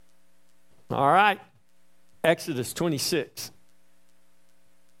All right. Exodus 26.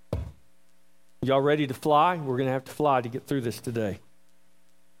 Y'all ready to fly? We're going to have to fly to get through this today.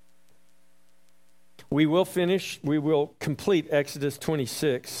 We will complete Exodus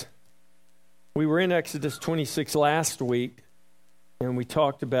 26. We were in Exodus 26 last week, and we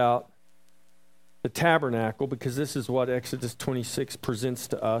talked about the tabernacle, because this is what Exodus 26 presents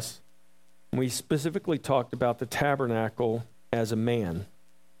to us. We specifically talked about the tabernacle as a man,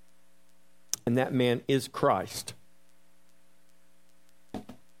 and that man is Christ.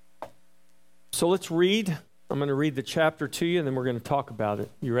 So let's read. I'm going to read the chapter to you, and then we're going to talk about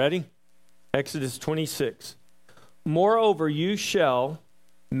it. You ready? Exodus 26. Moreover, you shall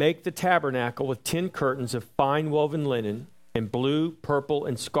make the tabernacle with 10 curtains of fine woven linen and blue, purple,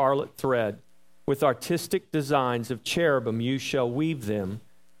 and scarlet thread. With artistic designs of cherubim you shall weave them.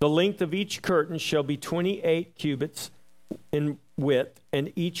 The length of each curtain shall be 28 cubits in width,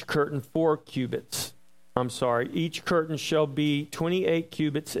 and each curtain 4 cubits. Each curtain shall be 28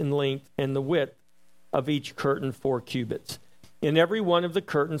 cubits in length, and the width of each curtain 4 cubits. And every one of the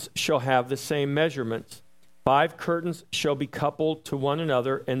curtains shall have the same measurements. 5 curtains shall be coupled to one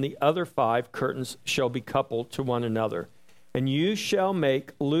another, and the other 5 curtains shall be coupled to one another. And you shall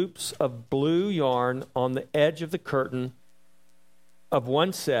make loops of blue yarn on the edge of the curtain of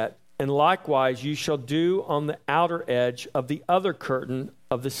one set, and likewise you shall do on the outer edge of the other curtain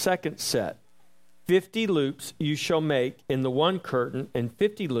of the second set. 50 loops you shall make in the one curtain, and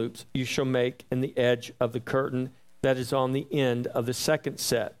 50 loops you shall make in the edge of the curtain that is on the end of the second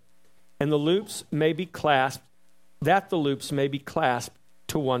set. And the loops may be clasped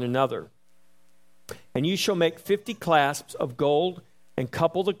to one another. And you shall make 50 clasps of gold, and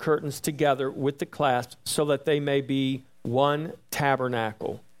couple the curtains together with the clasps, so that they may be one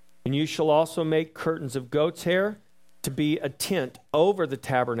tabernacle. And you shall also make curtains of goat's hair to be a tent over the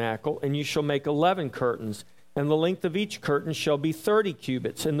tabernacle, and you shall make 11 curtains. And the length of each curtain shall be 30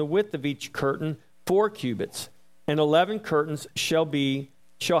 cubits, and the width of each curtain 4 cubits. And 11 curtains shall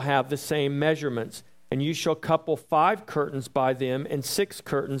have the same measurements. And you shall couple 5 curtains by them, and 6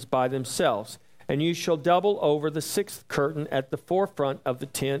 curtains by themselves. And you shall double over the 6th curtain at the forefront of the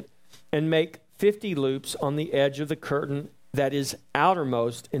tent, and make 50 loops on the edge of the curtain that is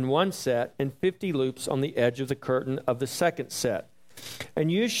outermost in one set, and 50 loops on the edge of the curtain of the second set. And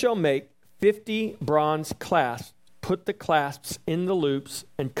you shall make 50 bronze clasps, put the clasps in the loops,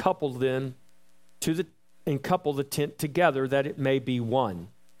 and couple the tent together, that it may be one.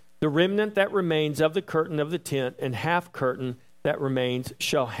 The remnant that remains of the curtain of the tent, and half curtain that remains,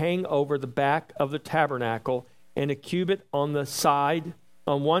 shall hang over the back of the tabernacle, and a cubit on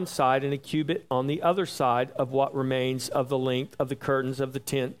one side, and a cubit on the other side of what remains of the length of the curtains of the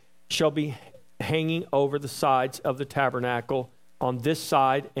tent shall be hanging over the sides of the tabernacle, on this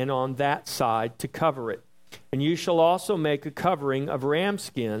side and on that side, to cover it. And you shall also make a covering of ram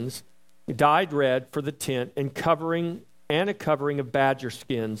skins dyed red for the tent, and a covering of badger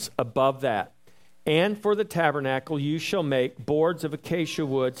skins above that. And for the tabernacle you shall make boards of acacia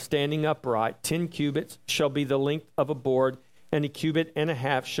wood standing upright. 10 cubits shall be the length of a board, and a cubit and a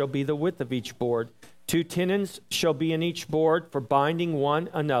half shall be the width of each board. 2 tenons shall be in each board for binding one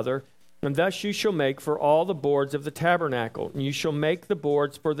another. And thus you shall make for all the boards of the tabernacle. And you shall make the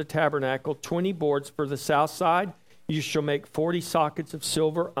boards for the tabernacle, 20 boards for the south side. You shall make 40 sockets of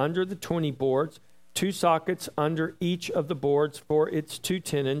silver under the 20 boards, 2 sockets under each of the boards for its 2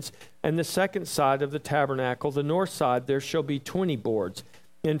 tenons. And the second side of the tabernacle, the north side, there shall be 20 boards,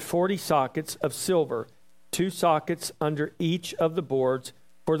 and 40 sockets of silver, 2 sockets under each of the boards.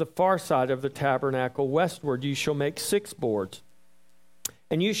 For the far side of the tabernacle westward you shall make 6 boards.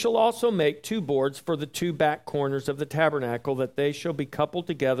 And you shall also make 2 boards for the 2 back corners of the tabernacle, that they shall be coupled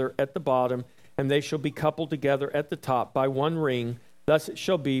together at the bottom, and they shall be coupled together at the top by one ring. Thus it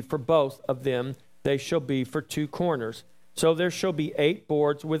shall be for both of them. They shall be for 2 corners. So there shall be 8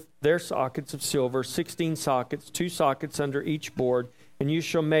 boards with their sockets of silver, 16 sockets, 2 sockets under each board. And you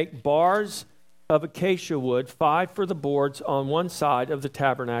shall make bars of acacia wood, 5 for the boards on one side of the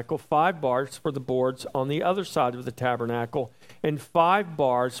tabernacle, 5 bars for the boards on the other side of the tabernacle, and 5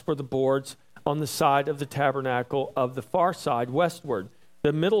 bars for the boards on the side of the tabernacle of the far side westward.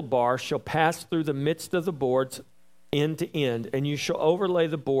 The middle bar shall pass through the midst of the boards end to end, and you shall overlay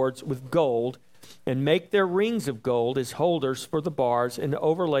the boards with gold, and make their rings of gold as holders for the bars, and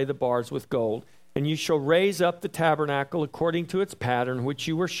overlay the bars with gold. And you shall raise up the tabernacle according to its pattern, which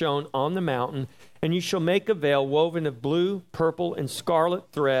you were shown on the mountain. And you shall make a veil woven of blue, purple, and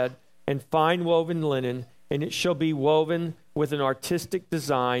scarlet thread, and fine woven linen, and it shall be woven with an artistic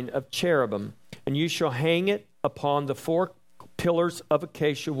design of cherubim. And you shall hang it upon the 4 pillars of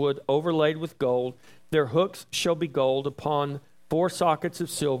acacia wood overlaid with gold. Their hooks shall be gold upon 4 sockets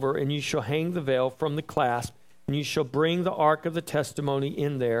of silver, and you shall hang the veil from the clasp, and you shall bring the ark of the testimony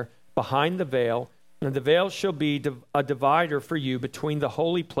in there behind the veil. And the veil shall be a divider for you between the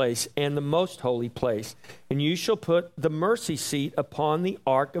holy place and the most holy place. And you shall put the mercy seat upon the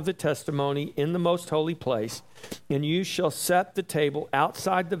ark of the testimony in the most holy place. And you shall set the table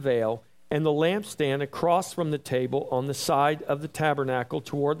outside the veil, and the lampstand across from the table on the side of the tabernacle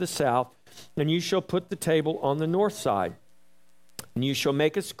toward the south. And you shall put the table on the north side. And you shall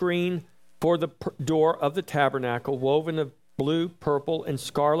make a screen for the door of the tabernacle, woven of blue, purple, and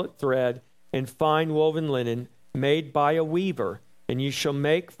scarlet thread, and fine woven linen, made by a weaver. And you shall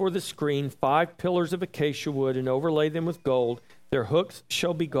make for the screen 5 pillars of acacia wood, and overlay them with gold. Their hooks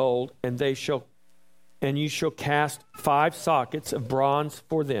shall be gold, and you shall cast 5 sockets of bronze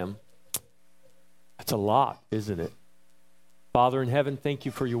for them. That's a lot, isn't it? Father in heaven, thank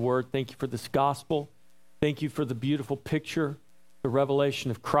you for your word. Thank you for this gospel. Thank you for the beautiful picture, the revelation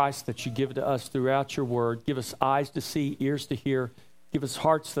of Christ that you give to us throughout your word. Give us eyes to see, ears to hear. Give us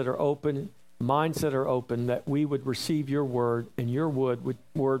hearts that are open, minds that are open, that we would receive your word, and your word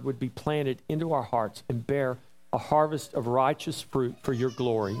would be planted into our hearts and bear a harvest of righteous fruit for your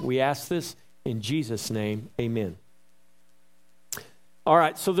glory. We ask this in Jesus' name. Amen. All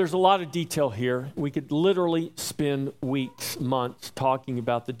right, so there's a lot of detail here. We could literally spend weeks, months talking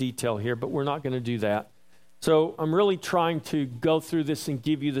about the detail here, but we're not going to do that. So I'm really trying to go through this and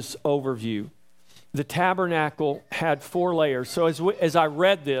give you this overview. The tabernacle had 4 layers. So as I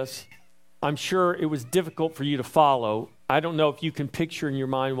read this, I'm sure it was difficult for you to follow. I don't know if you can picture in your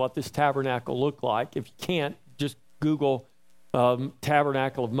mind what this tabernacle looked like. If you can't, just Google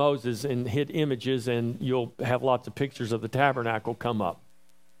Tabernacle of Moses and hit images, and you'll have lots of pictures of the tabernacle come up.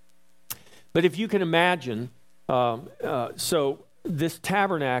 But if you can imagine, so this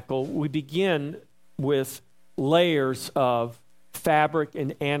tabernacle, we begin with layers of fabric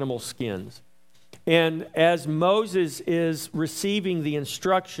and animal skins. And as Moses is receiving the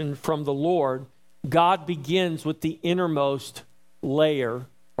instruction from the Lord, God begins with the innermost layer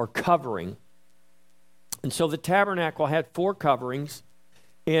or covering. And so the tabernacle had 4 coverings,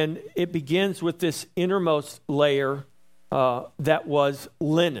 and it begins with this innermost layer that was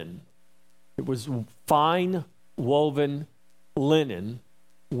linen. It was fine woven linen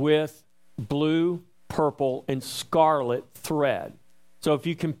with blue, purple, and scarlet thread. So if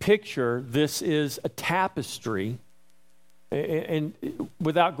you can picture, this is a tapestry, and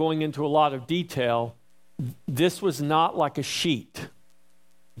without going into a lot of detail, this was not like a sheet.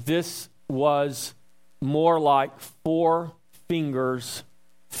 This was more like 4 fingers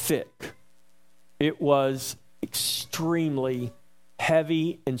thick. It was extremely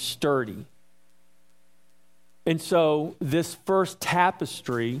heavy and sturdy. And so this first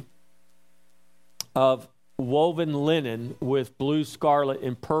tapestry of woven linen with blue, scarlet,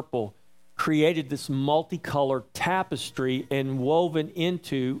 and purple created this multicolored tapestry, and woven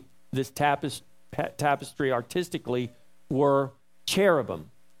into this tapestry artistically were cherubim.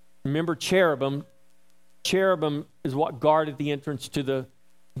 Remember cherubim? Cherubim is what guarded the entrance to the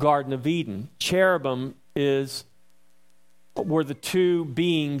Garden of Eden. Cherubim were the 2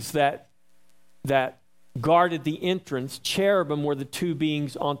 beings that guarded the entrance. Cherubim were the 2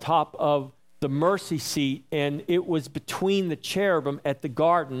 beings on top of the mercy seat, and it was between the cherubim at the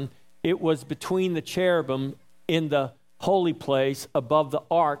garden. It was between the cherubim in the holy place above the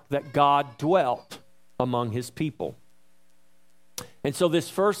ark that God dwelt among his people. And so this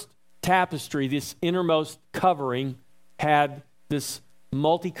first tapestry, this innermost covering, had this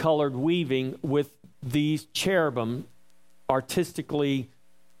multicolored weaving with these cherubim artistically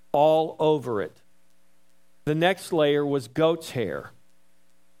all over it. The next layer was goat's hair.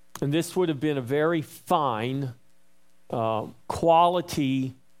 And this would have been a very fine,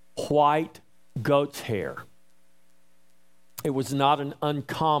 quality white goat's hair. It was not an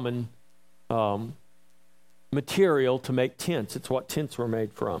uncommon material to make tents. It's what tents were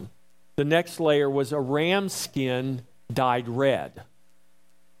made from. The next layer was a ram skin dyed red.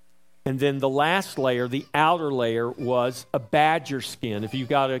 And then the last layer, the outer layer, was a badger skin. If you've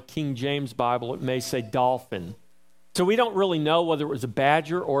got a King James Bible, it may say dolphin. So we don't really know whether it was a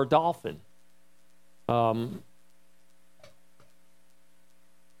badger or a dolphin. That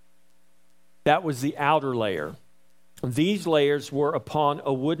was the outer layer. These layers were upon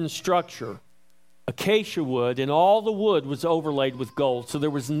a wooden structure, acacia wood, and all the wood was overlaid with gold. So there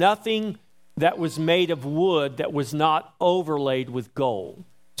was nothing that was made of wood that was not overlaid with gold.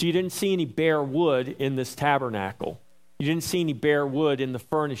 So you didn't see any bare wood in this tabernacle. You didn't see any bare wood in the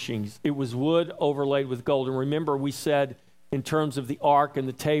furnishings. It was wood overlaid with gold. And remember, we said in terms of the ark and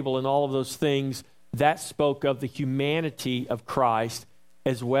the table and all of those things, that spoke of the humanity of Christ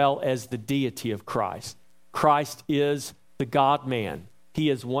as well as the deity of Christ. Christ is the God-man. He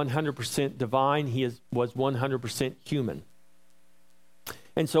is 100% divine. He was 100% human.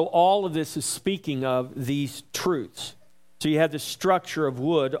 And so all of this is speaking of these truths. So you had the structure of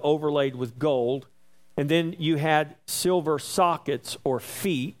wood overlaid with gold, and then you had silver sockets or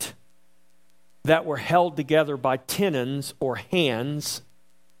feet that were held together by tenons or hands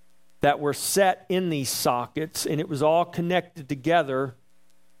that were set in these sockets, and it was all connected together.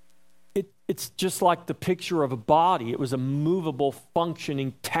 It's just like the picture of a body. It was a movable,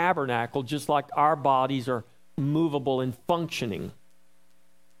 functioning tabernacle, just like our bodies are movable and functioning.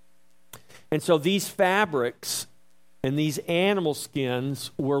 And so these fabrics and these animal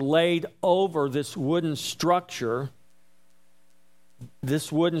skins were laid over this wooden structure.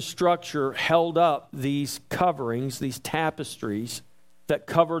 This wooden structure held up these coverings, these tapestries that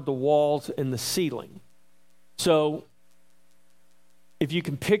covered the walls and the ceiling. So if you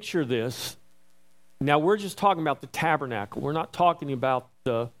can picture this, now we're just talking about the tabernacle. We're not talking about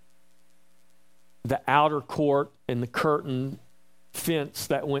the outer court and the curtain fence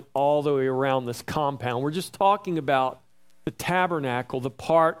that went all the way around this compound. We're just talking about the tabernacle, the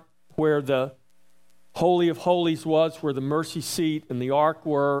part where the Holy of Holies was, where the mercy seat and the ark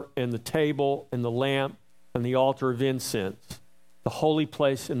were, and the table and the lamp and the altar of incense, the holy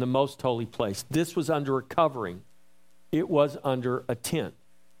place and the most holy place. This was under a covering. It was under a tent.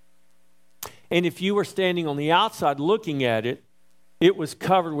 And if you were standing on the outside looking at it, it was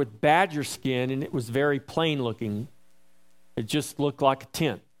covered with badger skin, and it was very plain looking. It just looked like a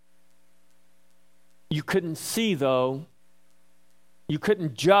tent. You couldn't see, though, you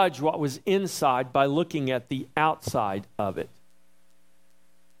couldn't judge what was inside by looking at the outside of it.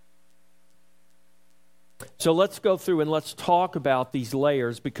 So let's go through and let's talk about these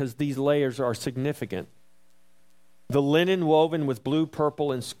layers, because these layers are significant. The linen woven with blue,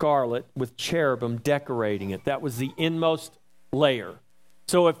 purple, and scarlet with cherubim decorating it. That was the inmost layer.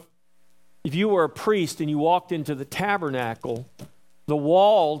 So if you were a priest and you walked into the tabernacle, the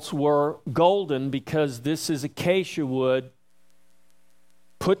walls were golden because this is acacia wood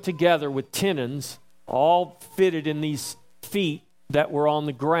put together with tenons, all fitted in these feet that were on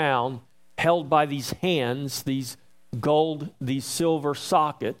the ground, held by these hands, these silver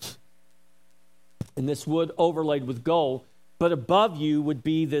sockets, and this wood overlaid with gold. But above you would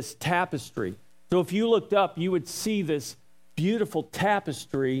be this tapestry. So if you looked up, you would see this beautiful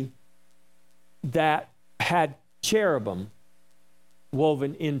tapestry that had cherubim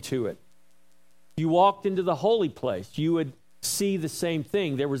woven into it. You walked into the holy place, you would see the same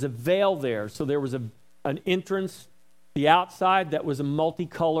thing. There was a veil there. So there was an entrance, the outside, that was a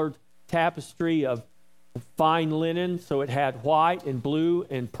multicolored tapestry of fine linen. So it had white and blue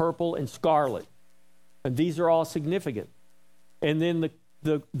and purple and scarlet. And these are all significant. And then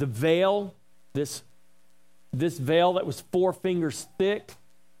the veil, this veil that was 4 fingers thick,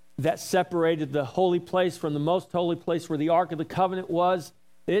 that separated the holy place from the most holy place where the Ark of the Covenant was,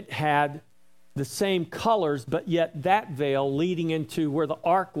 it had the same colors, but yet that veil leading into where the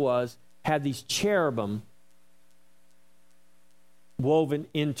ark was had these cherubim woven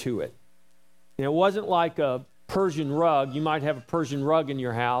into it. And it wasn't like a Persian rug. You might have a Persian rug in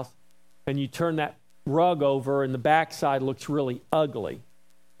your house, and you turn that rug over, and the back side looks really ugly,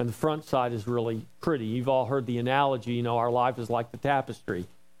 and the front side is really pretty. You've all heard the analogy, our life is like the tapestry.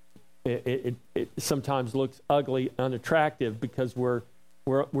 It sometimes looks ugly, unattractive, because we're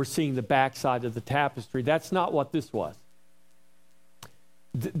seeing the backside of the tapestry. That's not what this was.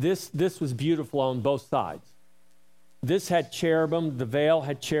 This was beautiful on both sides. This had cherubim. The veil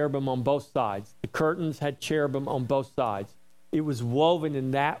had cherubim on both sides. The curtains had cherubim on both sides. It was woven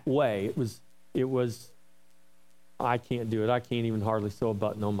in that way. It was. I can't do it. I can't even hardly sew a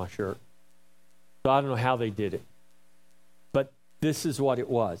button on my shirt. So I don't know how they did it. But this is what it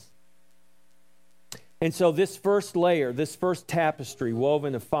was. And so this first layer, this first tapestry,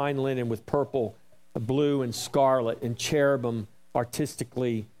 woven of fine linen with purple, blue, and scarlet, and cherubim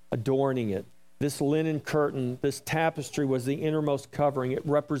artistically adorning it. This linen curtain, this tapestry was the innermost covering. It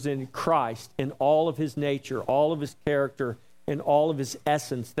represented Christ in all of his nature, all of his character, and all of his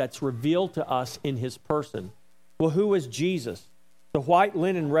essence that's revealed to us in his person. Well, who is Jesus? The white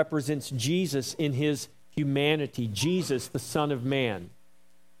linen represents Jesus in his humanity, Jesus, the Son of Man.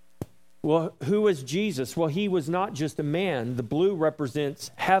 Well, who is Jesus? Well, he was not just a man. The blue represents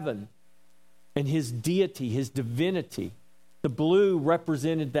heaven and his deity, his divinity. The blue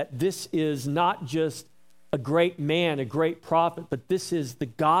represented that this is not just a great man, a great prophet, but this is the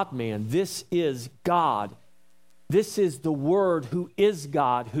God-man. This is God. This is the Word who is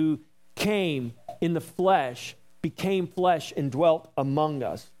God, who came in the flesh, became flesh, and dwelt among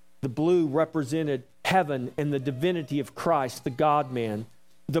us. The blue represented heaven and the divinity of Christ, the God-man.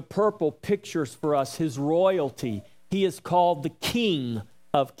 The purple pictures for us his royalty. He is called the King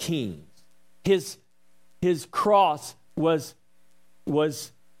of Kings. His cross was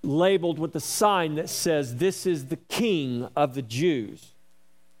labeled with a sign that says, "This is the King of the Jews."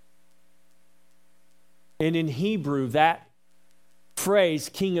 And in Hebrew, that phrase,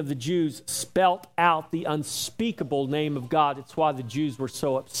 King of the Jews, spelt out the unspeakable name of God. It's why the Jews were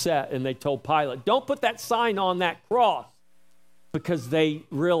so upset, and they told Pilate, "Don't put that sign on that cross," because they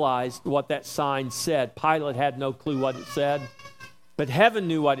realized what that sign said. Pilate had no clue what it said, but heaven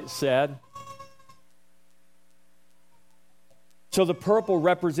knew what it said. So the purple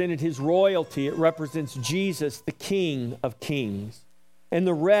represented his royalty. It represents Jesus, the King of Kings. And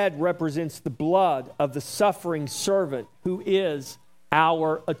the red represents the blood of the suffering servant who is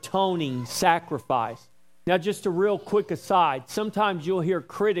our atoning sacrifice. Now, just a real quick aside. Sometimes you'll hear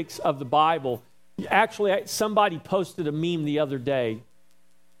critics of the Bible. Actually, somebody posted a meme the other day.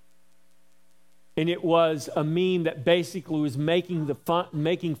 And it was a meme that basically was making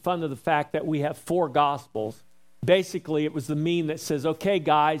fun of the fact that we have 4 Gospels. Basically, it was the meme that says, "Okay,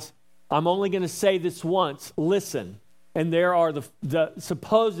 guys, I'm only going to say this once. Listen." And there are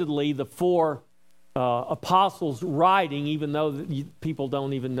supposedly the 4 apostles writing, even though people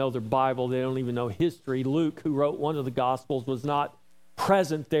don't even know their Bible, they don't even know history. Luke, who wrote one of the Gospels, was not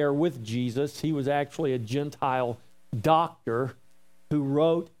present there with Jesus. He was actually a Gentile doctor who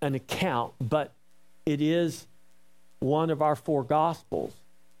wrote an account, but it is one of our 4 Gospels.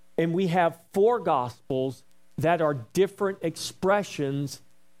 And we have 4 Gospels that are different expressions.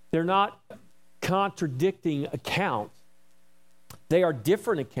 They're not contradicting accounts. They are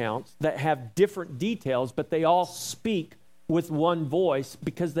different accounts that have different details, but they all speak with one voice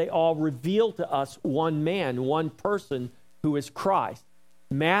because they all reveal to us one man, one person who is Christ.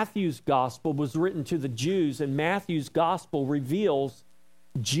 Matthew's gospel was written to the Jews, and Matthew's gospel reveals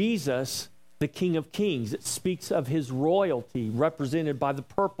Jesus, the King of Kings. It speaks of his royalty, represented by the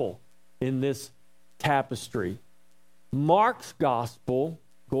purple in this tapestry. Mark's gospel,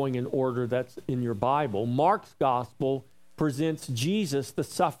 going in order that's in your Bible, Mark's gospel presents Jesus, the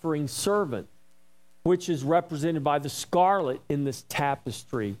suffering servant, which is represented by the scarlet in this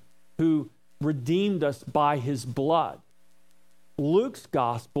tapestry, who redeemed us by his blood. Luke's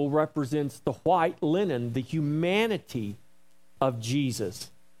gospel represents the white linen, the humanity of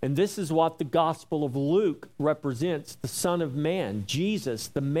Jesus. And this is what the gospel of Luke represents, the Son of Man, Jesus,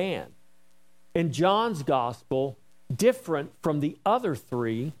 the man. And John's gospel, different from the other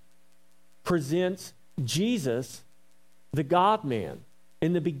 3, presents Jesus, the God-man.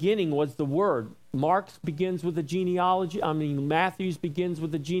 In the beginning was the Word. Mark's begins with a genealogy. Matthew's begins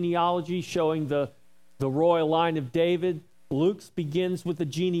with a genealogy showing the royal line of David. Luke's begins with a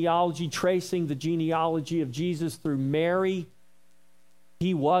genealogy tracing the genealogy of Jesus through Mary.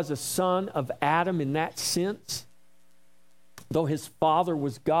 He was a son of Adam in that sense, though his father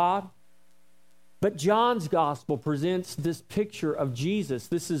was God. But John's gospel presents this picture of Jesus.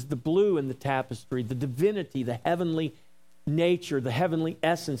 This is the blue in the tapestry, the divinity, the heavenly nature, the heavenly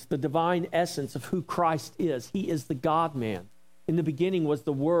essence, the divine essence of who Christ is. He is the God-man. In the beginning was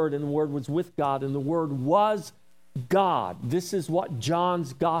the Word, and the Word was with God, and the Word was God. This is what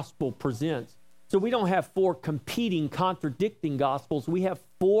John's gospel presents. So we don't have 4 competing, contradicting gospels. We have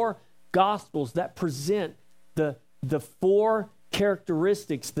 4 gospels that present the 4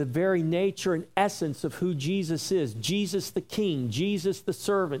 characteristics, the very nature and essence of who Jesus is. Jesus the King, Jesus the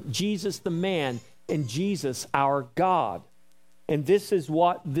servant, Jesus the man, and Jesus our God. And this is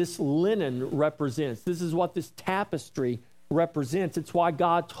what this linen represents. This is what this tapestry represents. It's why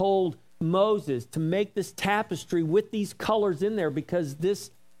God told Moses to make this tapestry with these colors in there, because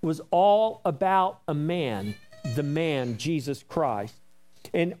this was all about a man, the man, Jesus Christ.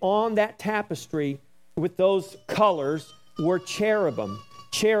 And on that tapestry with those colors were cherubim.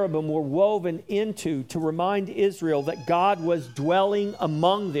 Cherubim were woven into to remind Israel that God was dwelling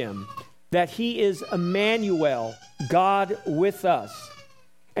among them, that he is Emmanuel, God with us.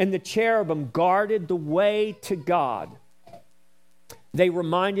 And the cherubim guarded the way to God. They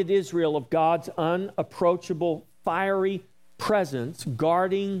reminded Israel of God's unapproachable, fiery presence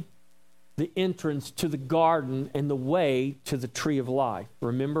guarding the entrance to the garden and the way to the tree of life.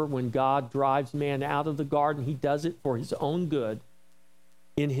 Remember, when God drives man out of the garden, he does it for his own good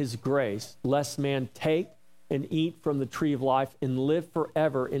in his grace, lest man take and eat from the tree of life and live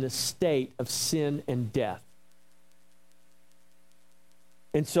forever in a state of sin and death.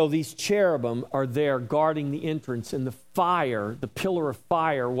 And so these cherubim are there guarding the entrance, and the fire, the pillar of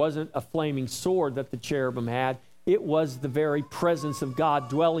fire, wasn't a flaming sword that the cherubim had. It was the very presence of God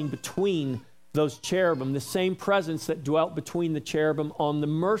dwelling between those cherubim, the same presence that dwelt between the cherubim on the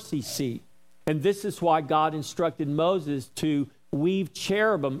mercy seat. And this is why God instructed Moses to weave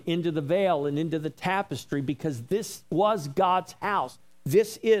cherubim into the veil and into the tapestry, because this was God's house.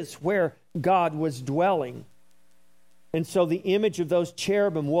 This is where God was dwelling. And so the image of those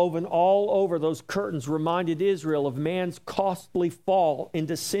cherubim woven all over those curtains reminded Israel of man's costly fall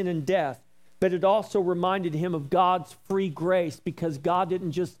into sin and death. But it also reminded him of God's free grace, because God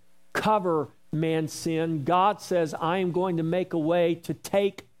didn't just cover man's sin. God says, I am going to make a way to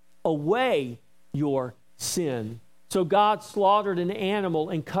take away your sin. So God slaughtered an animal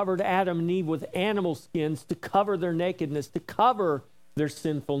and covered Adam and Eve with animal skins to cover their nakedness, to cover their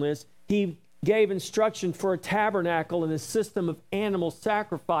sinfulness. He gave instruction for a tabernacle and a system of animal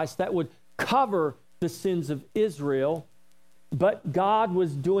sacrifice that would cover the sins of Israel. But God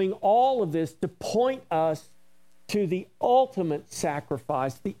was doing all of this to point us to the ultimate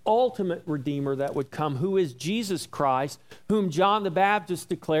sacrifice, the ultimate Redeemer that would come, who is Jesus Christ, whom John the Baptist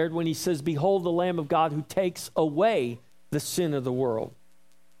declared when he says, behold the Lamb of God who takes away the sin of the world.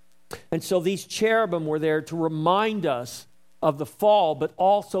 And so these cherubim were there to remind us of the fall, but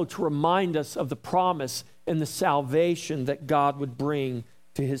also to remind us of the promise and the salvation that God would bring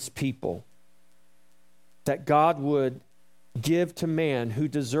to his people. That God would give to man who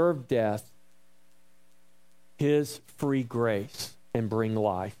deserved death his free grace and bring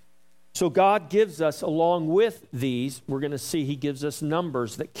life. So God gives us, along with these, we're going to see he gives us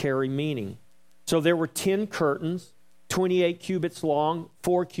numbers that carry meaning. So there were 10 curtains, 28 cubits long,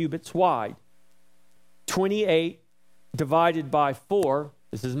 4 cubits wide. 28 divided by 4,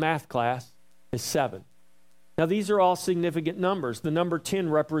 this is math class, is 7. Now these are all significant numbers. The number 10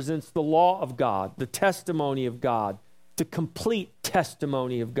 represents the law of God, the testimony of God, the complete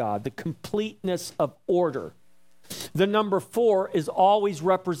testimony of God, the completeness of order. The number 4 is always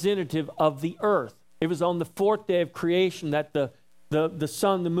representative of the earth. It was on the 4th day of creation that the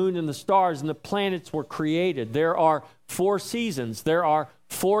sun, the moon, and the stars and the planets were created. There are 4 seasons. There are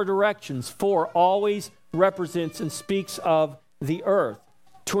 4 directions. 4 always represents and speaks of the earth.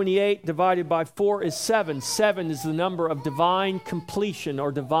 28 divided by 4 is 7. 7 is the number of divine completion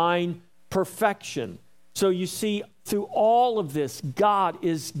or divine perfection. So you see, through all of this, God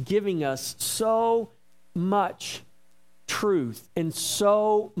is giving us so much truth and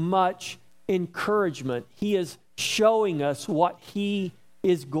so much encouragement. He is showing us what he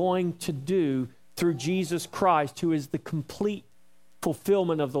is going to do through Jesus Christ, who is the complete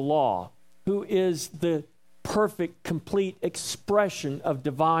fulfillment of the law, who is the perfect, complete expression of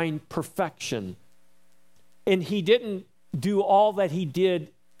divine perfection. And he didn't do all that he did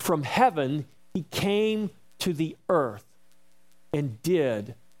from heaven. He came to the earth and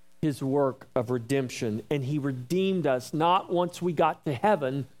did his work of redemption. And he redeemed us not once we got to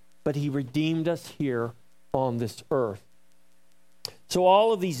heaven, but he redeemed us here on this earth. So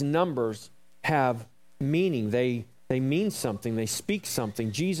all of these numbers have meaning. They mean something. They speak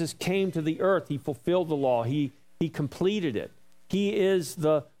something. Jesus came to the earth. He fulfilled the law. He completed it. He is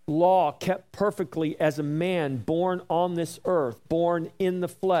the law kept perfectly as a man born on this earth, born in the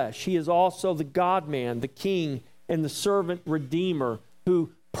flesh. He is also the God-man, the king, and the servant redeemer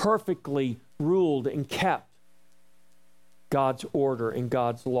who perfectly ruled and kept God's order and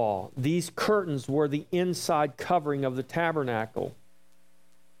God's law. These curtains were the inside covering of the tabernacle,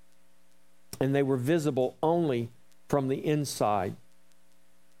 and they were visible only from the inside.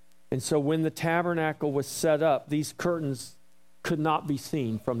 And so when the tabernacle was set up, these curtains could not be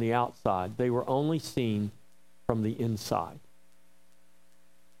seen from the outside. They were only seen from the inside.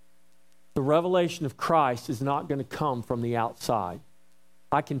 The revelation of Christ is not going to come from the outside.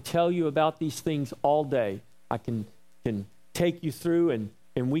 I can tell you about these things all day. I can take you through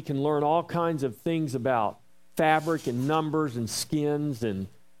and we can learn all kinds of things about fabric and numbers and skins and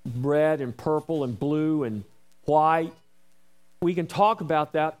red and purple and blue and white. We can talk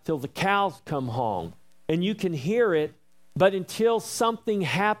about that till the cows come home. And you can hear it, but until something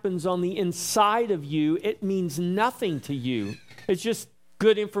happens on the inside of you, it means nothing to you. It's just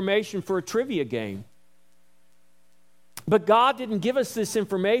good information for a trivia game. But God didn't give us this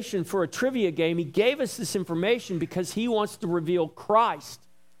information for a trivia game. He gave us this information because he wants to reveal Christ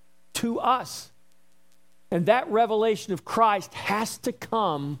to us. And that revelation of Christ has to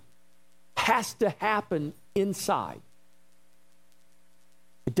happen inside.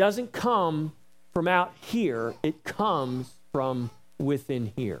 It doesn't come from out here. It comes from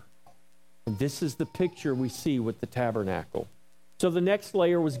within here. And this is the picture we see with the tabernacle. So the next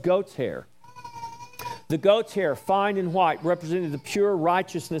layer was goat's hair. The goat's hair, fine and white, represented the pure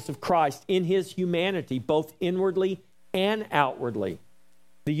righteousness of Christ in his humanity, both inwardly and outwardly.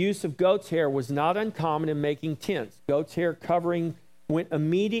 The use of goat's hair was not uncommon in making tents. Goat's hair covering went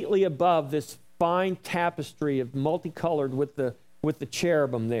immediately above this fine tapestry of multicolored with the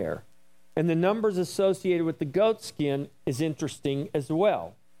cherubim there. And the numbers associated with the goat skin is interesting as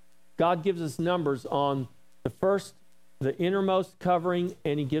well. God gives us numbers on the innermost covering,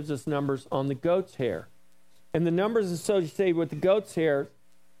 and he gives us numbers on the goat's hair. And the numbers associated with the goat's hair,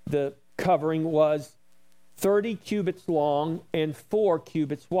 the covering was 30 cubits long and 4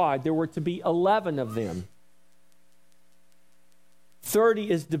 cubits wide. There were to be 11 of them. 30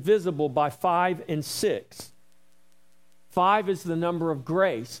 is divisible by 5 and 6. 5 is the number of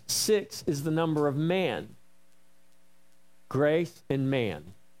grace. 6 is the number of man. Grace and man.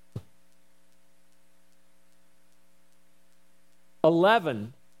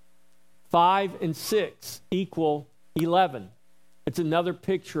 11, 5 and 6 equal 11. It's another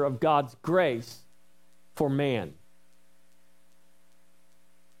picture of God's grace for man.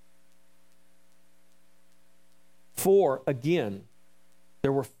 Four, again,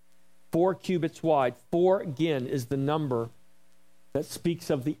 there were 4 cubits wide. 4, again, is the number that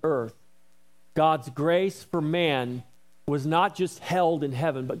speaks of the earth. God's grace for man was not just held in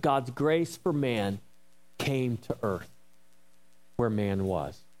heaven, but God's grace for man came to earth, where man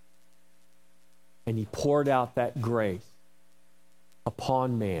was. And he poured out that grace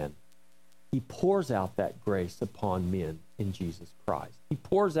upon man. He pours out that grace upon men in Jesus Christ. He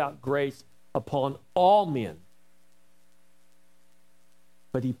pours out grace upon all men.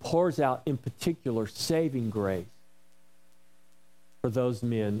 But he pours out, in particular, saving grace for those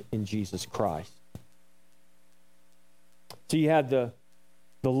men in Jesus Christ. So you had the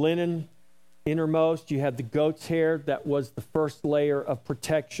linen innermost. You had the goat's hair. That was the first layer of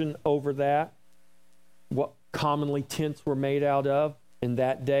protection over that. What commonly tents were made out of in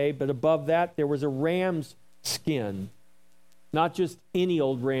that day. But above that, there was a ram's skin. Not just any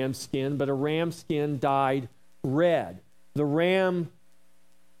old ram's skin, but a ram's skin dyed red. The ram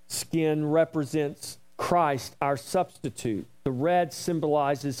skin represents Christ, our substitute. The red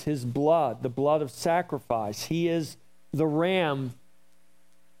symbolizes his blood, the blood of sacrifice. He is the ram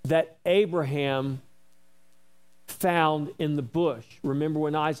that Abraham found in the bush. Remember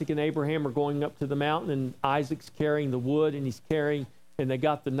when Isaac and Abraham are going up to the mountain, and Isaac's carrying the wood, and and they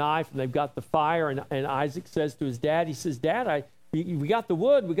got the knife, and they've got the fire, and Isaac says to his dad, he says, Dad, we got the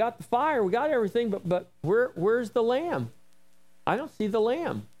wood, we got the fire, we got everything, but where's the lamb? I don't see the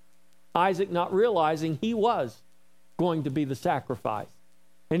lamb. Isaac not realizing he was going to be the sacrifice.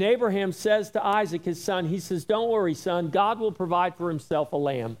 And Abraham says to Isaac, his son, he says, don't worry, son, God will provide for himself a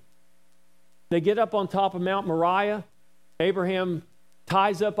lamb. They get up on top of Mount Moriah. Abraham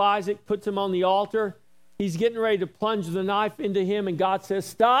ties up Isaac, puts him on the altar. He's getting ready to plunge the knife into him, and God says,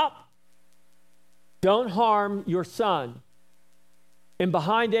 stop. Don't harm your son. And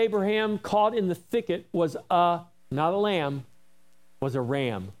behind Abraham, caught in the thicket, was not a lamb, was a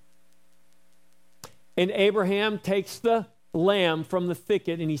ram. And Abraham takes the lamb from the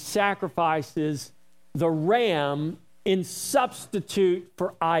thicket, and he sacrifices the ram in substitute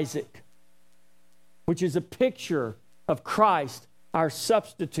for Isaac, which is a picture of Christ, our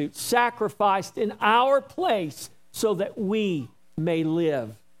substitute, sacrificed in our place so that we may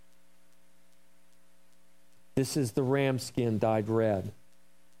live. This is the ram skin dyed red.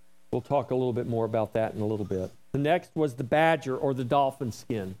 We'll talk a little bit more about that in a little bit. The next was the badger or the dolphin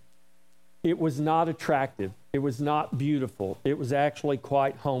skin. It was not attractive. It was not beautiful. It was actually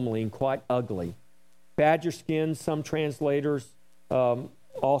quite homely and quite ugly. Badger skin, some translators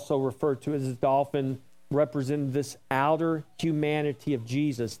also refer to it as dolphin, represented this outer humanity of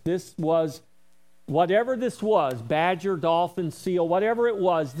Jesus. This was, whatever this was, badger, dolphin, seal, whatever it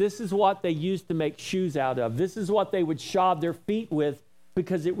was, this is what they used to make shoes out of. This is what they would shod their feet with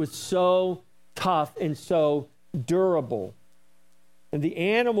because it was so tough and so durable. And the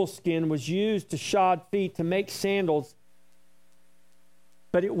animal skin was used to shod feet to make sandals,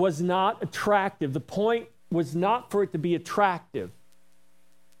 but it was not attractive. The point was not for it to be attractive.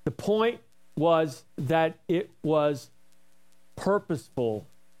 The point was that it was purposeful.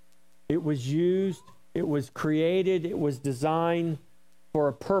 It was used, it was created, it was designed for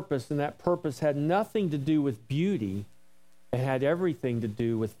a purpose, and that purpose had nothing to do with beauty. It had everything to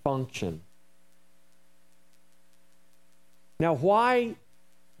do with function. Now, why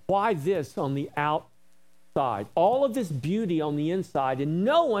this on the outside? All of this beauty on the inside, and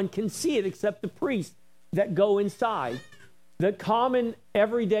no one can see it except the priests that go inside. The common,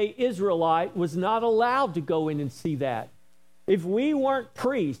 everyday Israelite was not allowed to go in and see that. If we weren't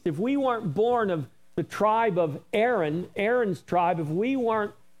priests, if we weren't born of the tribe of Aaron, Aaron's tribe, if we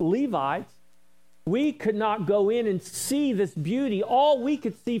weren't Levites, we could not go in and see this beauty. All we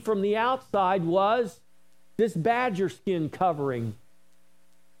could see from the outside was this badger skin covering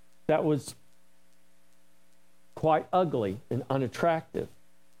that was quite ugly and unattractive.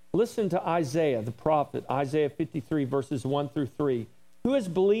 Listen to Isaiah, the prophet, Isaiah 53, verses 1 through 3. Who has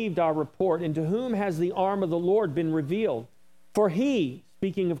believed our report, and to whom has the arm of the Lord been revealed? For he,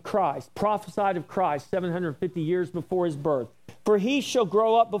 speaking of Christ, prophesied of Christ 750 years before his birth. For he shall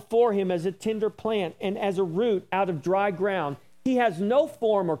grow up before him as a tender plant and as a root out of dry ground. He has no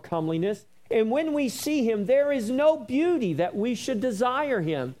form or comeliness, and when we see him, there is no beauty that we should desire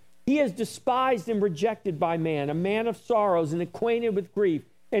him. He is despised and rejected by man, a man of sorrows and acquainted with grief,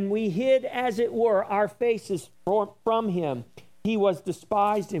 and we hid, as it were, our faces from him. He was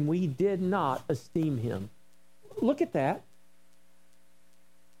despised, and we did not esteem him. Look at that.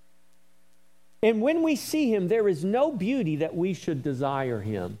 And when we see him, there is no beauty that we should desire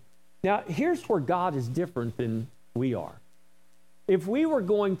him. Now, here's where God is different than we are. If we were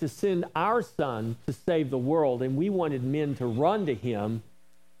going to send our son to save the world and we wanted men to run to him,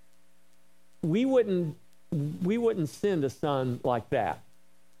 we wouldn't send a son like that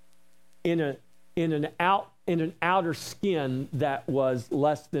in an outer skin that was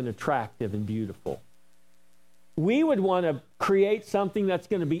less than attractive and beautiful. We would want to create something that's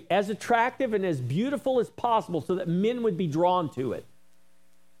going to be as attractive and as beautiful as possible so that men would be drawn to it.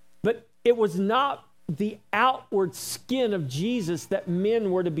 But it was not the outward skin of Jesus that men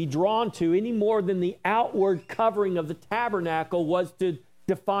were to be drawn to any more than the outward covering of the tabernacle was to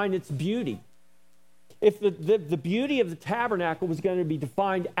define its beauty. If the beauty of the tabernacle was going to be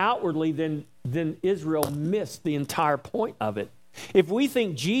defined outwardly, then Israel missed the entire point of it. If we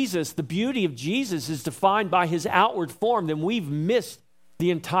think Jesus, the beauty of Jesus, is defined by his outward form, then we've missed the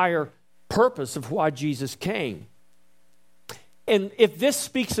entire purpose of why Jesus came. And if this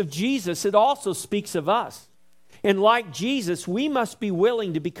speaks of Jesus, it also speaks of us. And like Jesus, we must be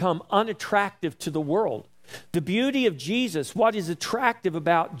willing to become unattractive to the world. The beauty of Jesus, what is attractive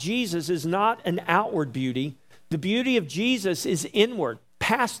about Jesus, is not an outward beauty. The beauty of Jesus is inward,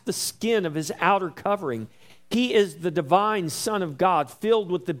 past the skin of his outer covering. He is the divine Son of God,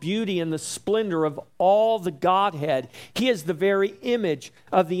 filled with the beauty and the splendor of all the Godhead. He is the very image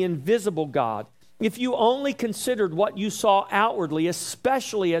of the invisible God. If you only considered what you saw outwardly,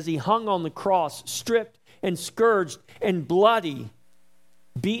 especially as he hung on the cross, stripped and scourged and bloody,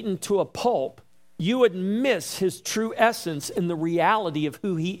 beaten to a pulp, you would miss his true essence and the reality of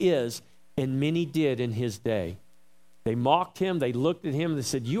who he is, and many did in his day. They mocked him, they looked at him, they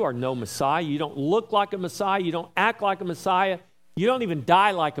said, you are no Messiah, you don't look like a Messiah, you don't act like a Messiah, you don't even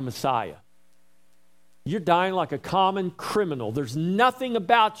die like a Messiah. You're dying like a common criminal. There's nothing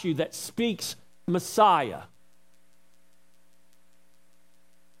about you that speaks Messiah.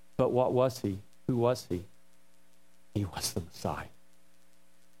 But what was he? Who was he? He was the Messiah.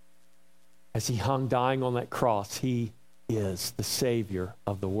 As he hung dying on that cross, he is the Savior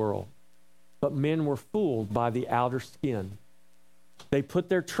of the world. But men were fooled by the outer skin. They put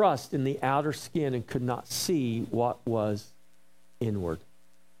their trust in the outer skin and could not see what was inward.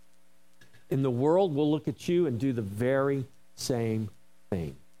 And the world will look at you and do the very same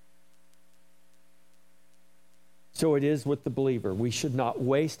thing. So it is with the believer. We should not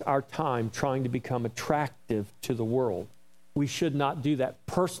waste our time trying to become attractive to the world. We should not do that.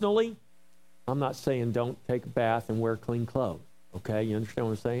 Personally, I'm not saying don't take a bath and wear clean clothes. Okay, you understand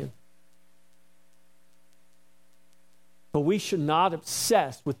what I'm saying? But we should not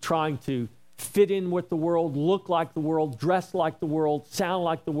obsess with trying to fit in with the world, look like the world, dress like the world, sound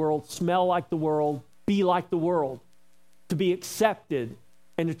like the world, smell like the world, be like the world, to be accepted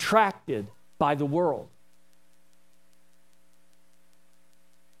and attracted by the world.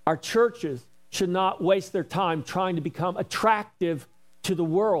 Our churches should not waste their time trying to become attractive to the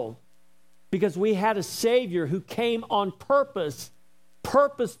world, because we had a Savior who came on purpose,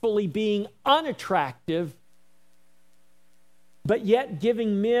 purposefully being unattractive, but yet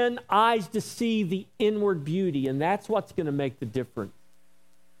giving men eyes to see the inward beauty, and that's what's going to make the difference.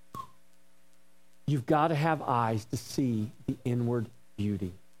 You've got to have eyes to see the inward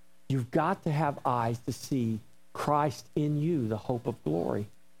beauty. You've got to have eyes to see Christ in you, the hope of glory.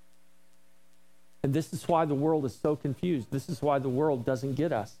 And this is why the world is so confused. This is why the world doesn't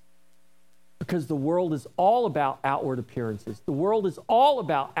get us. Because the world is all about outward appearances. The world is all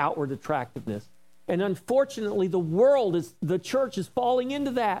about outward attractiveness. And unfortunately, the church is falling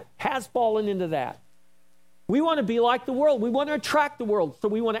into that, has fallen into that. We want to be like the world. We want to attract the world. So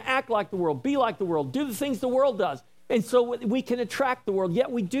we want to act like the world, be like the world, do the things the world does. And so we can attract the world. Yet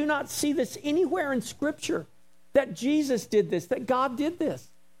we do not see this anywhere in Scripture, that Jesus did this, that God did this.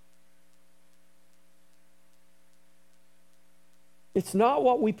 It's not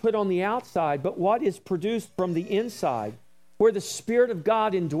what we put on the outside, but what is produced from the inside, where the Spirit of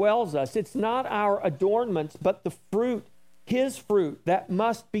God indwells us. It's not our adornments, but the fruit, His fruit, that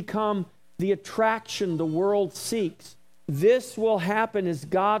must become the attraction the world seeks. This will happen as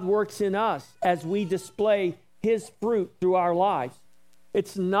God works in us, as we display His fruit through our lives.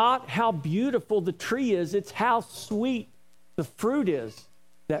 It's not how beautiful the tree is, it's how sweet the fruit is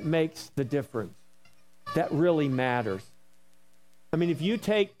that makes the difference, that really matters. I mean, if you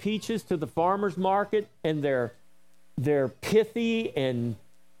take peaches to the farmer's market and they're pithy and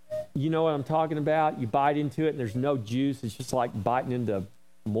you know what I'm talking about, you bite into it and there's no juice, it's just like biting into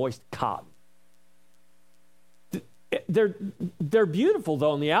moist cotton. They're beautiful,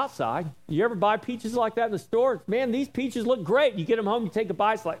 though, on the outside. You ever buy peaches like that in the store? Man, these peaches look great. You get them home, you take a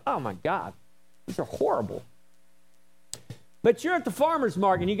bite, it's like, oh, my God, these are horrible. But you're at the farmer's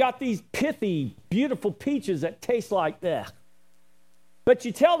market, and you got these pithy, beautiful peaches that taste like that. But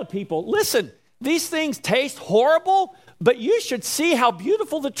you tell the people, listen, these things taste horrible, but you should see how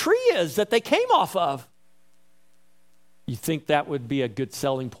beautiful the tree is that they came off of. You think that would be a good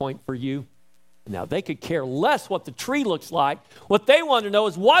selling point for you? Now, they could care less what the tree looks like. What they want to know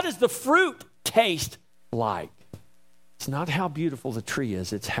is, what does the fruit taste like? It's not how beautiful the tree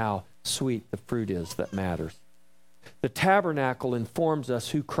is, it's how sweet the fruit is that matters. The tabernacle informs us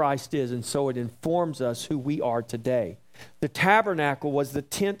who Christ is, and so it informs us who we are today. The tabernacle was the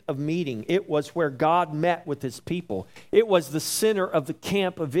tent of meeting. It was where God met with His people. It was the center of the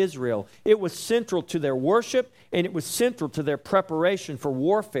camp of Israel. It was central to their worship, and it was central to their preparation for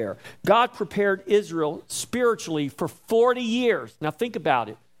warfare. God prepared Israel spiritually for 40 years. Now think about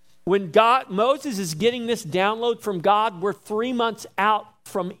it. When Moses is getting this download from God, we're 3 months out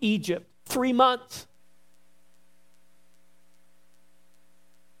from Egypt. 3 months.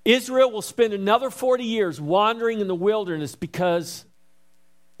 Israel will spend another 40 years wandering in the wilderness because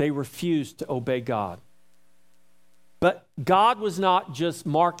they refused to obey God. But God was not just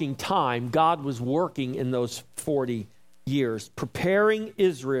marking time. God was working in those 40 years, preparing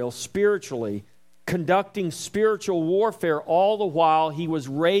Israel spiritually, conducting spiritual warfare all the while He was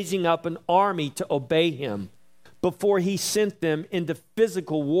raising up an army to obey Him before He sent them into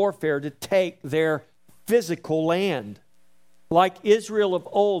physical warfare to take their physical land. Like Israel of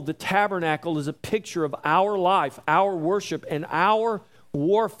old, the tabernacle is a picture of our life, our worship, and our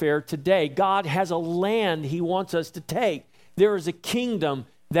warfare today. God has a land He wants us to take. There is a kingdom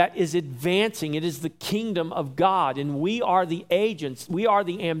that is advancing. It is the kingdom of God, and we are the agents. We are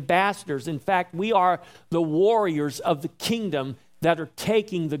the ambassadors. In fact, we are the warriors of the kingdom that are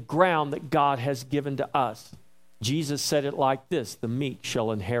taking the ground that God has given to us. Jesus said it like this: the meek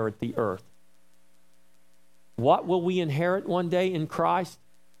shall inherit the earth. What will we inherit one day in Christ?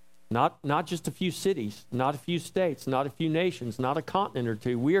 Not just a few cities, not a few states, not a few nations, not a continent or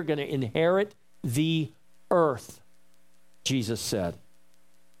two. We are going to inherit the earth, Jesus said.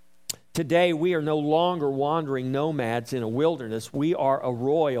 Today, we are no longer wandering nomads in a wilderness. We are a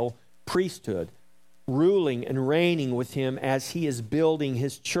royal priesthood, ruling and reigning with Him as He is building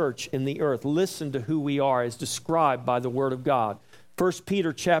His church in the earth. Listen to who we are as described by the Word of God. 1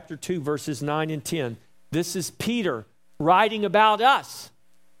 Peter chapter 2, verses 9 and 10. This is Peter writing about us.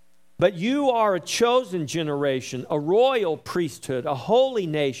 But you are a chosen generation, a royal priesthood, a holy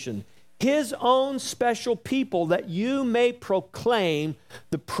nation, His own special people, that you may proclaim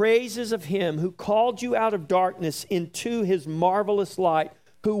the praises of Him who called you out of darkness into His marvelous light,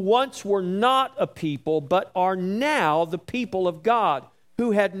 who once were not a people, but are now the people of God,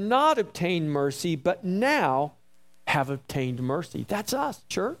 who had not obtained mercy, but now have obtained mercy. That's us,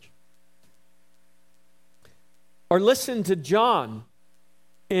 church. Or listen to John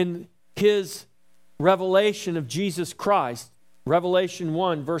in his revelation of Jesus Christ. Revelation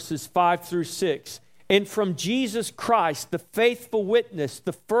 1, verses 5 through 6. And from Jesus Christ, the faithful witness,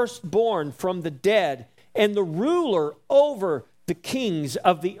 the firstborn from the dead, and the ruler over the kings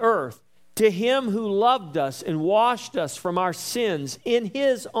of the earth, to Him who loved us and washed us from our sins in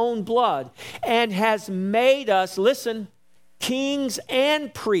His own blood, and has made us, listen, kings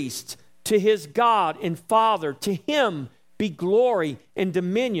and priests to His God and Father. To Him be glory and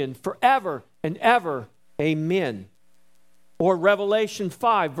dominion forever and ever. Amen. Or Revelation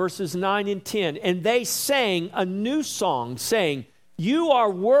 5, verses 9 and 10. And they sang a new song, saying, You are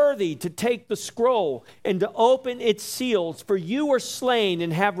worthy to take the scroll and to open its seals, for you were slain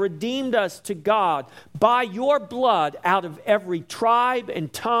and have redeemed us to God by your blood out of every tribe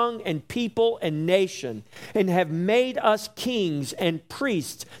and tongue and people and nation, and have made us kings and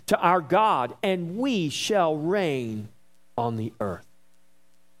priests to our God, and we shall reign on the earth.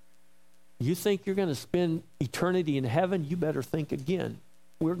 You think you're going to spend eternity in heaven? You better think again.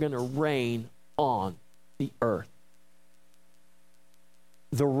 We're going to reign on the earth.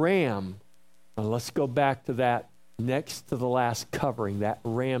 The ram, and let's go back to that next to the last covering, that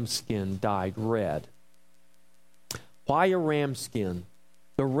ram skin dyed red. Why a ram skin?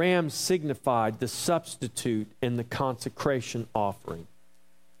 The ram signified the substitute in the consecration offering.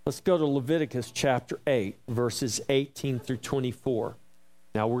 Let's go to Leviticus chapter 8, verses 18 through 24.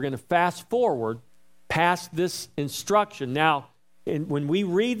 Now we're going to fast forward past this instruction. Now, when we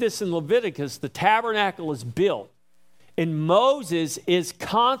read this in Leviticus, the tabernacle is built. And Moses is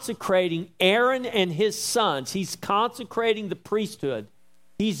consecrating Aaron and his sons. He's consecrating the priesthood.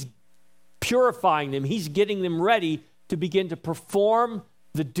 He's purifying them. He's getting them ready to begin to perform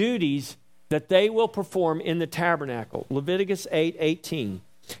the duties that they will perform in the tabernacle. Leviticus 8:18.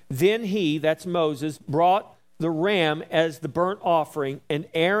 Then he, that's Moses, brought the ram as the burnt offering, and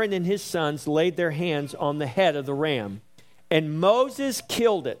Aaron and his sons laid their hands on the head of the ram. And Moses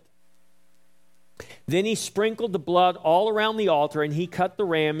killed it. Then he sprinkled the blood all around the altar, and he cut the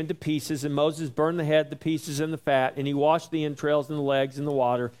ram into pieces, and Moses burned the head, the pieces, and the fat, and he washed the entrails and the legs in the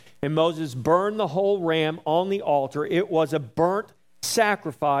water. And Moses burned the whole ram on the altar. It was a burnt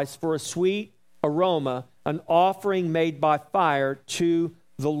sacrifice for a sweet aroma, an offering made by fire to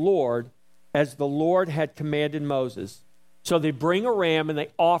the Lord, as the Lord had commanded Moses. So they bring a ram and they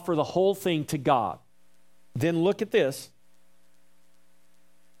offer the whole thing to God. Then look at this.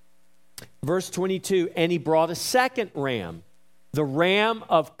 Verse 22, and he brought a second ram, the ram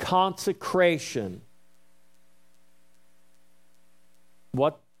of consecration.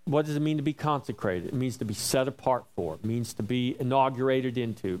 What does it mean to be consecrated? It means to be set apart for. It means to be inaugurated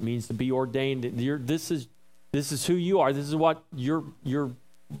into. It means to be ordained. This is who you are. This is what you're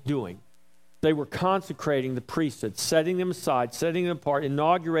doing. They were consecrating the priesthood, setting them aside, setting them apart,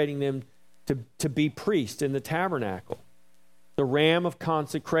 inaugurating them to be priests in the tabernacle. The ram of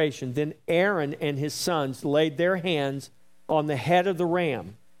consecration. Then Aaron and his sons laid their hands on the head of the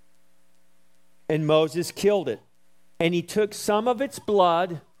ram, and Moses killed it. And he took some of its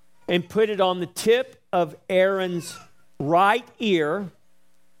blood and put it on the tip of Aaron's right ear,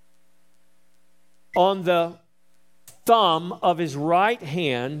 on the thumb of his right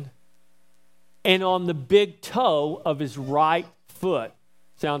hand, and on the big toe of his right foot.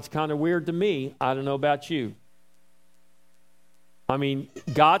 Sounds kind of weird to me. I don't know about you. I mean,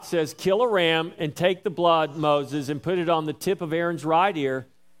 God says, kill a ram and take the blood, Moses, and put it on the tip of Aaron's right ear.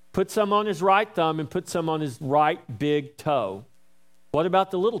 Put some on his right thumb and put some on his right big toe. What about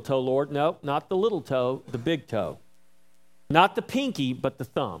the little toe, Lord? No, not the little toe, the big toe. Not the pinky, but the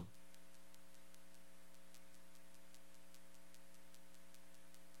thumb.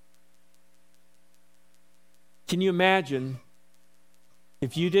 Can you imagine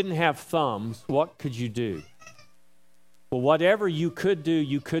if you didn't have thumbs, what could you do? Well, whatever you could do,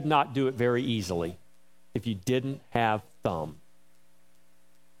 you could not do it very easily if you didn't have thumbs.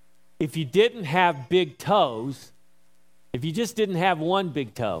 If you didn't have big toes, if you just didn't have one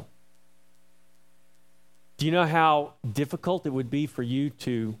big toe, do you know how difficult it would be for you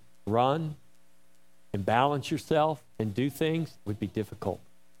to run and balance yourself and do things? It would be difficult.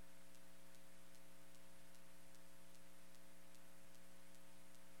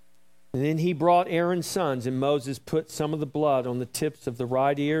 And then he brought Aaron's sons, and Moses put some of the blood on the tips of the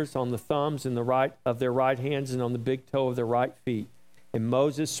right ears, on the thumbs and the right of their right hands, and on the big toe of their right feet. And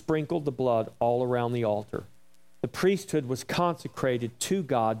Moses sprinkled the blood all around the altar. The priesthood was consecrated to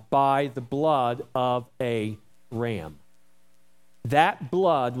God by the blood of a ram. That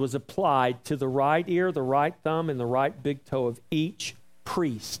blood was applied to the right ear, the right thumb, and the right big toe of each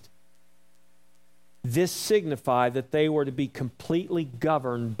priest. This signified that they were to be completely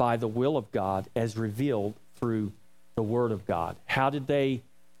governed by the will of God as revealed through the Word of God. How did they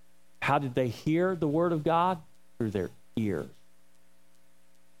hear the Word of God? Through their ears.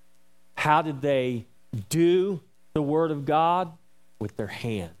 How did they do the Word of God? With their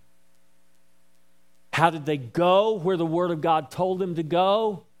hand. How did they go where the Word of God told them to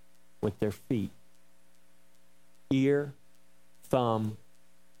go? With their feet. Ear, thumb,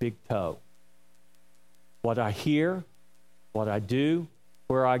 big toe. What I hear, what I do,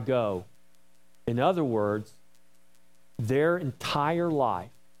 where I go. In other words, their entire life.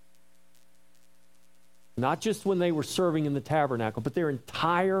 Not just when they were serving in the tabernacle, but their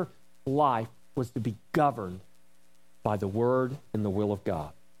entire life was to be governed by the Word and the will of God.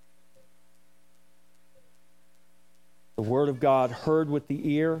 The Word of God heard with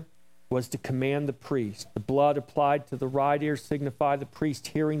the ear was to command the priest. The blood applied to the right ear signified the priest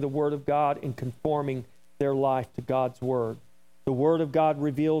hearing the Word of God and conforming their life to God's Word. The Word of God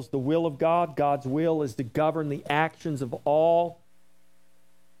reveals the will of God. God's will is to govern the actions of all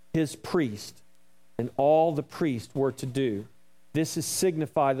His priests, and all the priests were to do. This is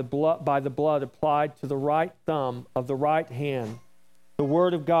signified by the blood applied to the right thumb of the right hand. The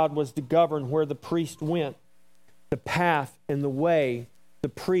Word of God was to govern where the priest went, the path and the way the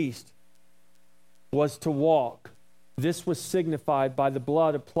priest was to walk. This was signified by the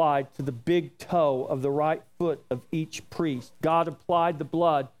blood applied to the big toe of the right foot of each priest. God applied the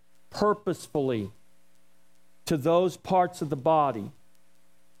blood purposefully to those parts of the body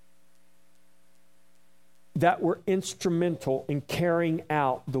that were instrumental in carrying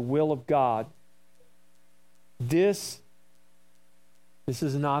out the will of God. This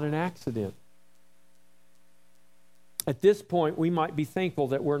is not an accident. At this point, we might be thankful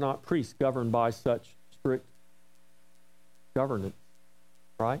that we're not priests governed by such strict governance,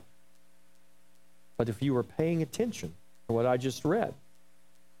 right? But if you were paying attention to what I just read,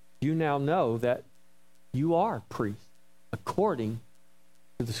 you now know that you are priests according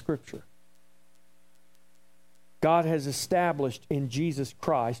to the Scripture. God has established in Jesus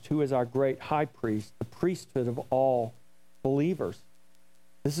Christ, who is our great high priest, the priesthood of all believers.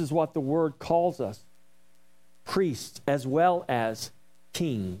 This is what the Word calls us, priests as well as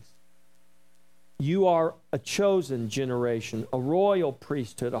kings. You are a chosen generation, a royal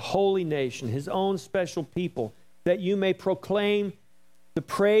priesthood, a holy nation, His own special people, that you may proclaim the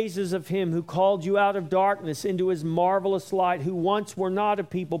praises of Him who called you out of darkness into His marvelous light, who once were not a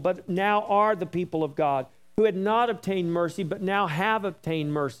people, but now are the people of God, who had not obtained mercy, but now have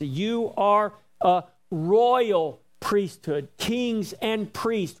obtained mercy. You are a royal priesthood, kings and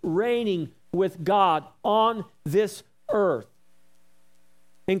priests reigning with God on this earth.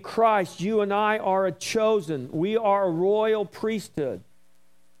 In Christ, you and I are a chosen. We are a royal priesthood.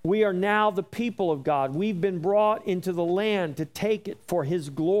 We are now the people of God. We've been brought into the land to take it for His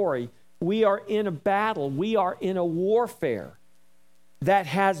glory. We are in a battle. We are in a warfare that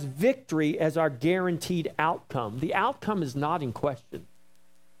has victory as our guaranteed outcome. The outcome is not in question.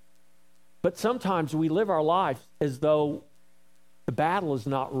 But sometimes we live our lives as though the battle is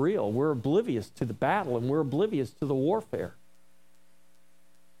not real. We're oblivious to the battle and we're oblivious to the warfare.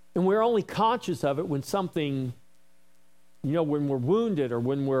 And we're only conscious of it when something, when we're wounded or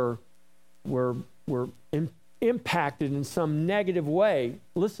when we're impacted in some negative way.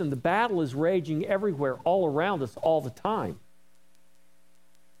 Listen, the battle is raging everywhere, all around us, all the time.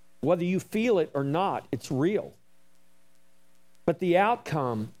 Whether you feel it or not, it's real. But the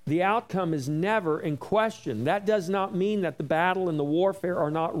outcome is never in question. That does not mean that the battle and the warfare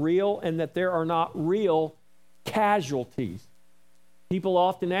are not real and that there are not real casualties. People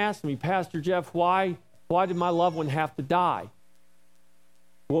often ask me, Pastor Jeff, why did my loved one have to die?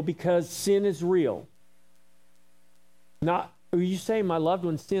 Well, because sin is real. Are you saying my loved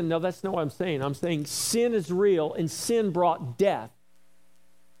one sinned? No, that's not what I'm saying. I'm saying sin is real and sin brought death.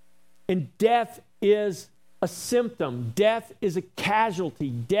 And death is a symptom. Death is a casualty.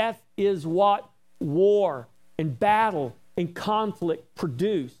 Death is what war and battle and conflict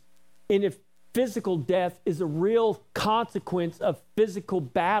produce. And if physical death is a real consequence of physical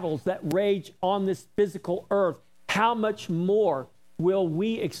battles that rage on this physical earth, how much more will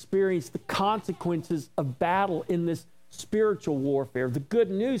we experience the consequences of battle in this spiritual warfare? The good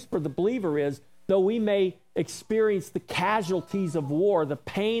news for the believer is, though we may experience the casualties of war, the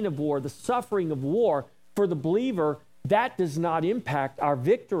pain of war, the suffering of war, for the believer, that does not impact our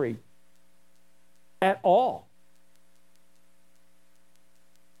victory at all.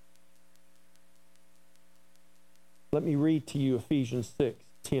 Let me read to you Ephesians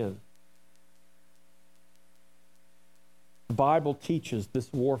 6:10. The Bible teaches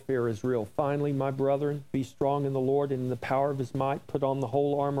this warfare is real. Finally, my brethren, be strong in the Lord and in the power of His might. Put on the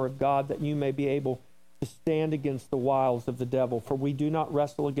whole armor of God that you may be able to stand against the wiles of the devil. For we do not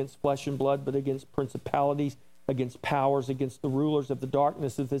wrestle against flesh and blood, but against principalities, against powers, against the rulers of the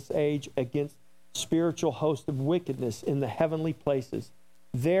darkness of this age, against spiritual hosts of wickedness in the heavenly places.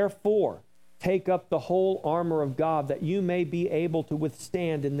 Therefore, take up the whole armor of God that you may be able to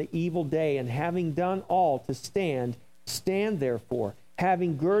withstand in the evil day, and having done all to stand, stand therefore,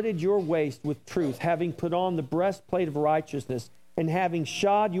 having girded your waist with truth, having put on the breastplate of righteousness, and having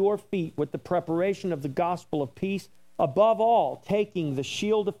shod your feet with the preparation of the gospel of peace, above all, taking the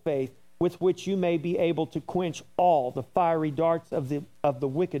shield of faith, with which you may be able to quench all the fiery darts of the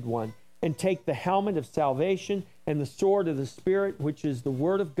wicked one, and take the helmet of salvation and the sword of the Spirit, which is the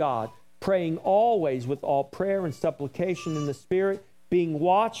word of God, praying always with all prayer and supplication in the Spirit, being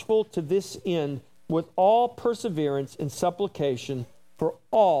watchful to this end with all perseverance and supplication for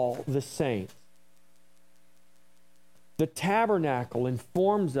all the saints. The tabernacle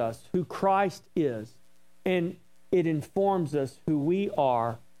informs us who Christ is, and it informs us who we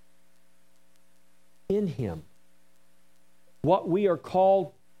are in Him. What we are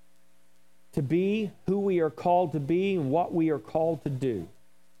called to be, who we are called to be, and what we are called to do.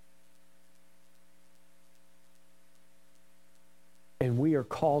 And we are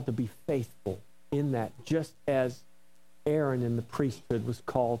called to be faithful in that, just as Aaron in the priesthood was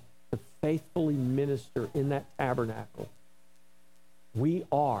called to faithfully minister in that tabernacle. We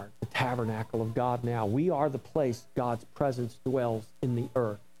are the tabernacle of God now. We are the place God's presence dwells in the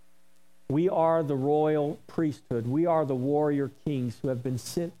earth. We are the royal priesthood. We are the warrior kings who have been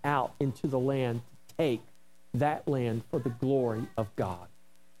sent out into the land to take that land for the glory of God.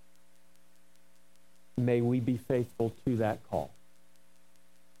 May we be faithful to that call.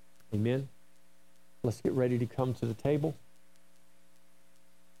 Amen. Let's get ready to come to the table.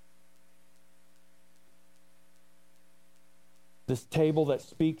 This table that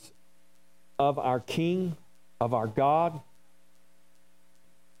speaks of our King, of our God,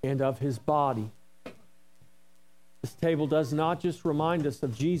 and of His body. This table does not just remind us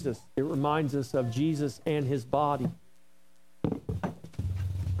of Jesus, it reminds us of Jesus and His body.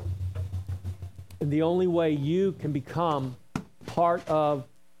 And the only way you can become part of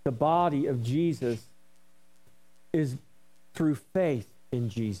the body of Jesus is through faith in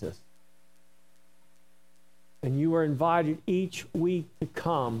Jesus. And you are invited each week to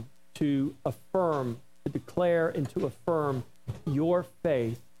come to affirm, to declare, and to affirm your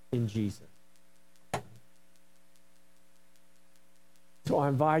faith in Jesus. So I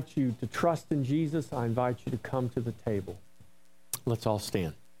invite you to trust in Jesus. I invite you to come to the table. Let's all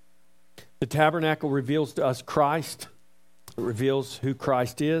stand. The tabernacle reveals to us Christ. It reveals who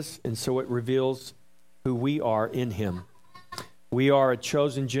Christ is, and so it reveals who we are in Him. We are a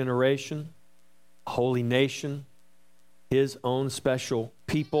chosen generation, a holy nation, His own special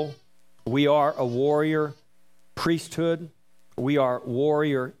people. We are a warrior priesthood. We are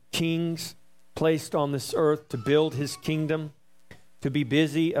warrior kings placed on this earth to build His kingdom, to be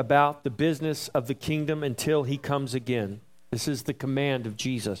busy about the business of the kingdom until He comes again. This is the command of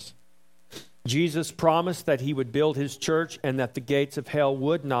Jesus. Jesus promised that He would build His church and that the gates of hell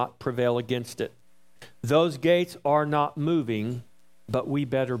would not prevail against it. Those gates are not moving, but we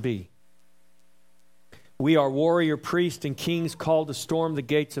better be. We are warrior priests and kings called to storm the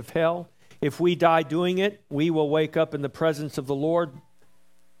gates of hell. If we die doing it, we will wake up in the presence of the Lord.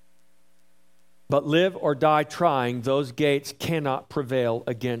 But live or die trying, those gates cannot prevail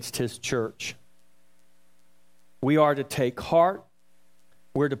against His church. We are to take heart.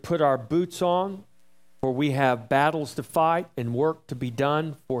 We're to put our boots on, for we have battles to fight and work to be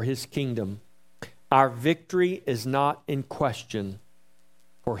done for His kingdom. Our victory is not in question,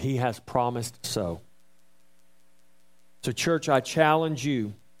 for He has promised so. So, church, I challenge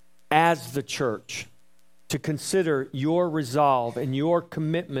you as the church to consider your resolve and your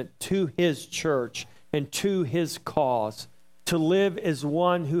commitment to His church and to His cause, to live as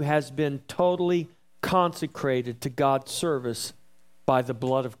one who has been totally consecrated to God's service by the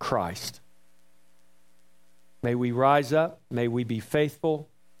blood of Christ. May we rise up. May we be faithful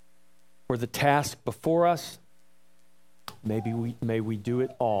for the task before us. May we do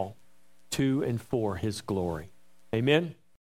it all to and for His glory. Amen.